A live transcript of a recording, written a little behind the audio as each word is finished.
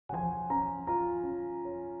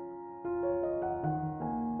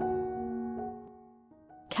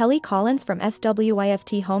Kelly Collins from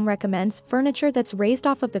SWIFT Home recommends furniture that's raised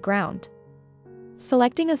off of the ground.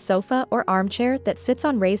 Selecting a sofa or armchair that sits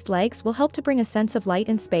on raised legs will help to bring a sense of light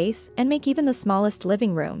and space and make even the smallest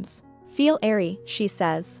living rooms feel airy, she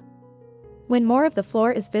says. When more of the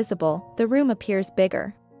floor is visible, the room appears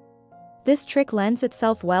bigger. This trick lends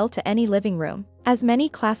itself well to any living room, as many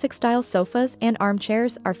classic-style sofas and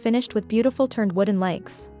armchairs are finished with beautiful turned wooden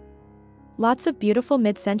legs. Lots of beautiful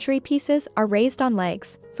mid-century pieces are raised on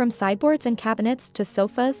legs, from sideboards and cabinets to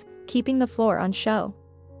sofas, keeping the floor on show.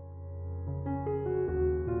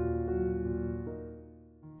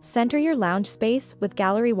 Center your lounge space with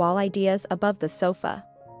gallery wall ideas above the sofa.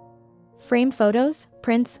 Frame photos,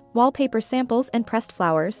 prints, wallpaper samples and pressed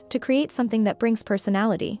flowers to create something that brings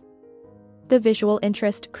personality. The visual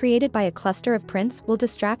interest created by a cluster of prints will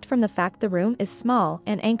distract from the fact the room is small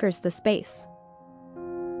and anchors the space.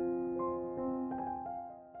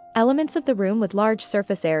 Elements of the room with large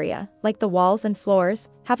surface area, like the walls and floors,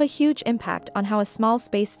 have a huge impact on how a small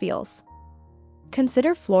space feels.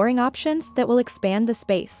 Consider flooring options that will expand the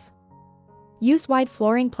space. Use wide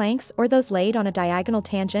flooring planks or those laid on a diagonal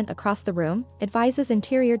tangent across the room, advises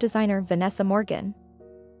interior designer Vanessa Morgan.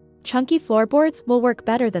 Chunky floorboards will work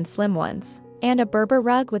better than slim ones, and a Berber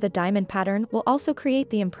rug with a diamond pattern will also create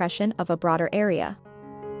the impression of a broader area.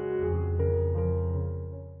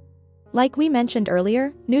 Like we mentioned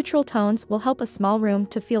earlier, neutral tones will help a small room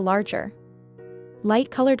to feel larger.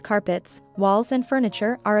 Light-colored carpets, walls and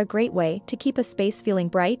furniture are a great way to keep a space feeling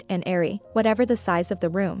bright and airy, whatever the size of the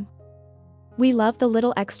room. We love the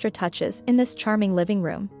little extra touches in this charming living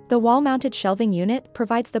room. The wall-mounted shelving unit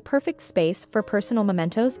provides the perfect space for personal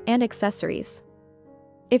mementos and accessories.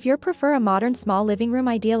 If you prefer a modern small living room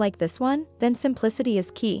idea like this one, then simplicity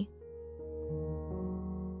is key.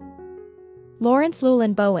 Lawrence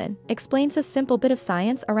Llewellyn Bowen explains a simple bit of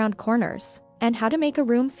science around corners and how to make a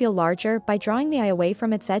room feel larger by drawing the eye away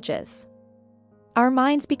from its edges. Our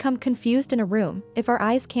minds become confused in a room if our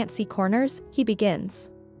eyes can't see corners, he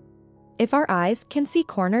begins. If our eyes can see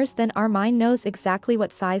corners, then our mind knows exactly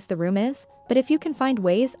what size the room is, but if you can find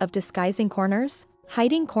ways of disguising corners,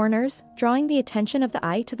 hiding corners, drawing the attention of the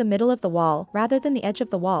eye to the middle of the wall rather than the edge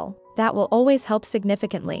of the wall, that will always help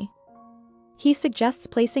significantly. He suggests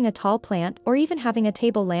placing a tall plant or even having a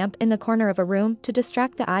table lamp in the corner of a room to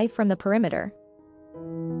distract the eye from the perimeter.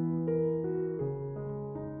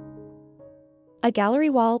 A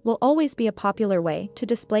gallery wall will always be a popular way to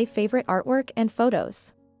display favorite artwork and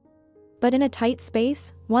photos. But in a tight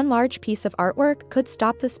space, one large piece of artwork could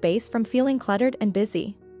stop the space from feeling cluttered and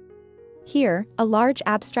busy. Here, a large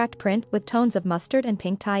abstract print with tones of mustard and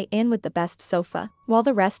pink tie in with the best sofa, while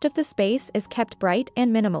the rest of the space is kept bright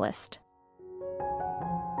and minimalist.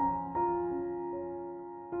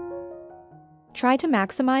 Try to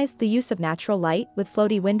maximize the use of natural light with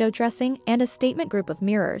floaty window dressing and a statement group of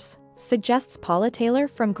mirrors, suggests Paula Taylor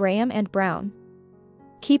from Graham & Brown.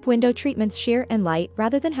 Keep window treatments sheer and light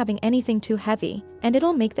rather than having anything too heavy, and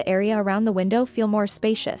it'll make the area around the window feel more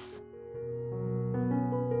spacious.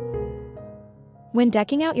 When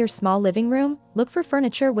decking out your small living room, look for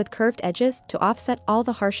furniture with curved edges to offset all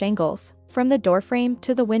the harsh angles, from the doorframe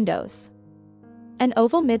to the windows. An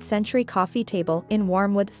oval mid-century coffee table in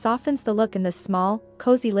warm wood softens the look in this small,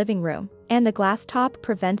 cozy living room, and the glass top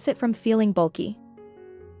prevents it from feeling bulky.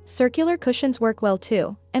 Circular cushions work well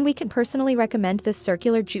too, and we can personally recommend this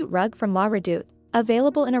circular jute rug from La Redoute,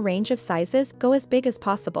 available in a range of sizes, go as big as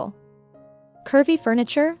possible. Curvy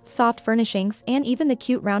furniture, soft furnishings, and even the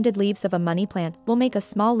cute rounded leaves of a money plant will make a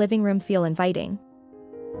small living room feel inviting.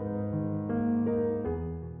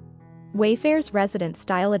 Wayfair's resident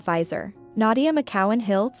style advisor, Nadia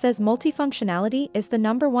McCowan-Hill, says multifunctionality is the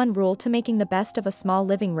 #1 rule to making the best of a small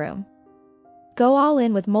living room. Go all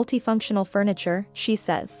in with multifunctional furniture, she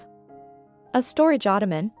says. A storage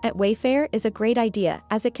ottoman at Wayfair is a great idea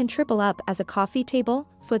as it can triple up as a coffee table,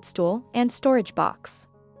 footstool, and storage box.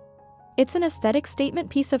 It's an aesthetic statement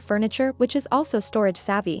piece of furniture which is also storage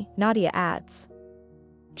savvy, Nadia adds.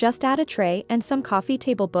 Just add a tray and some coffee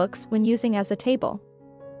table books when using as a table.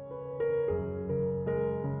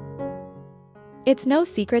 It's no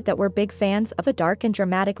secret that we're big fans of a dark and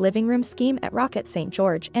dramatic living room scheme at Rocket St.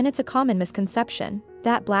 George, and it's a common misconception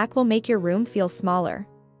that black will make your room feel smaller.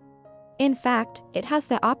 In fact, it has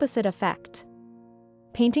the opposite effect.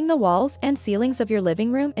 Painting the walls and ceilings of your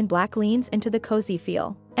living room in black leans into the cozy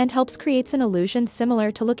feel and helps create an illusion similar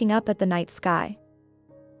to looking up at the night sky.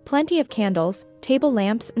 Plenty of candles, table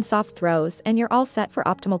lamps and soft throws and you're all set for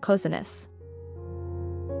optimal coziness.